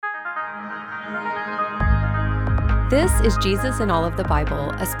This is Jesus in All of the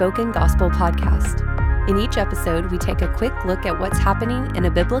Bible, a spoken gospel podcast. In each episode, we take a quick look at what's happening in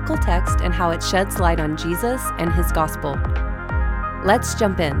a biblical text and how it sheds light on Jesus and his gospel. Let's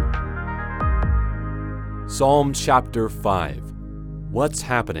jump in. Psalm chapter 5. What's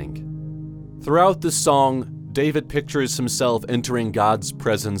happening? Throughout this song, David pictures himself entering God's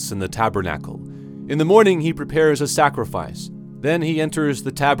presence in the tabernacle. In the morning, he prepares a sacrifice. Then he enters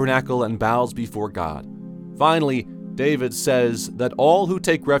the tabernacle and bows before God. Finally, David says that all who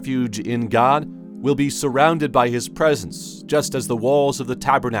take refuge in God will be surrounded by his presence, just as the walls of the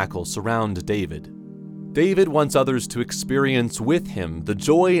tabernacle surround David. David wants others to experience with him the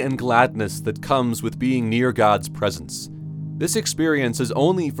joy and gladness that comes with being near God's presence. This experience is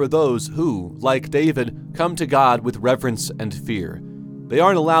only for those who, like David, come to God with reverence and fear. They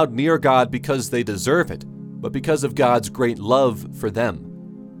aren't allowed near God because they deserve it, but because of God's great love for them.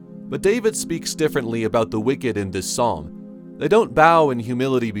 But David speaks differently about the wicked in this psalm. They don't bow in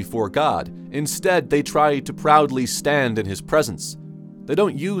humility before God. Instead, they try to proudly stand in his presence. They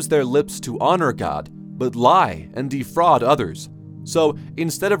don't use their lips to honor God, but lie and defraud others. So,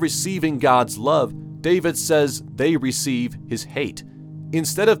 instead of receiving God's love, David says they receive his hate.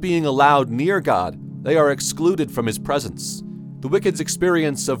 Instead of being allowed near God, they are excluded from his presence. The wicked's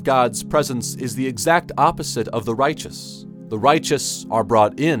experience of God's presence is the exact opposite of the righteous. The righteous are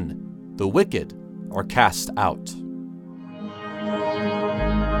brought in, the wicked are cast out.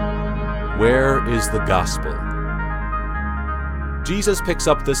 Where is the gospel? Jesus picks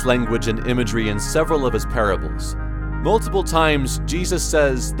up this language and imagery in several of his parables. Multiple times, Jesus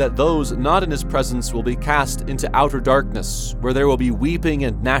says that those not in his presence will be cast into outer darkness, where there will be weeping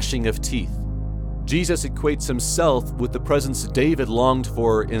and gnashing of teeth. Jesus equates himself with the presence David longed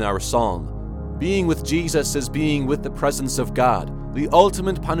for in our psalm. Being with Jesus is being with the presence of God. The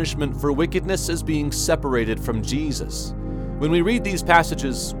ultimate punishment for wickedness is being separated from Jesus. When we read these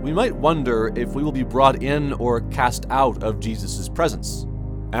passages, we might wonder if we will be brought in or cast out of Jesus' presence.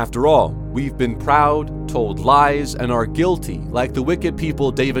 After all, we've been proud, told lies, and are guilty, like the wicked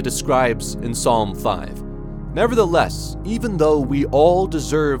people David describes in Psalm 5. Nevertheless, even though we all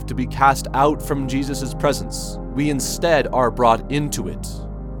deserve to be cast out from Jesus' presence, we instead are brought into it.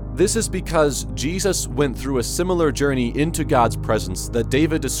 This is because Jesus went through a similar journey into God's presence that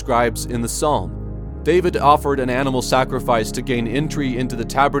David describes in the psalm. David offered an animal sacrifice to gain entry into the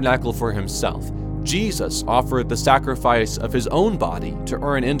tabernacle for himself. Jesus offered the sacrifice of his own body to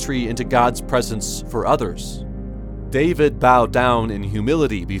earn entry into God's presence for others. David bowed down in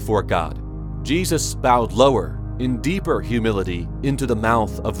humility before God. Jesus bowed lower, in deeper humility, into the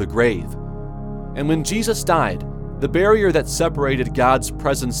mouth of the grave. And when Jesus died, the barrier that separated God's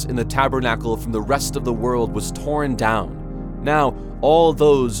presence in the tabernacle from the rest of the world was torn down. Now, all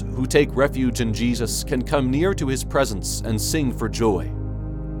those who take refuge in Jesus can come near to his presence and sing for joy.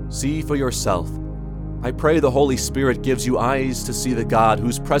 See for yourself. I pray the Holy Spirit gives you eyes to see the God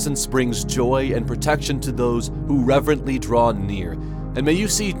whose presence brings joy and protection to those who reverently draw near. And may you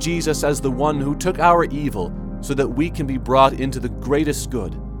see Jesus as the one who took our evil so that we can be brought into the greatest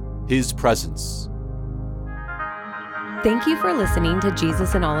good, his presence. Thank you for listening to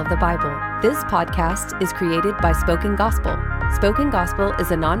Jesus in All of the Bible. This podcast is created by Spoken Gospel. Spoken Gospel is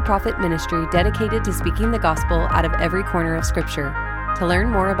a nonprofit ministry dedicated to speaking the gospel out of every corner of Scripture. To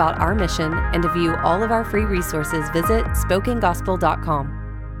learn more about our mission and to view all of our free resources, visit spokengospel.com.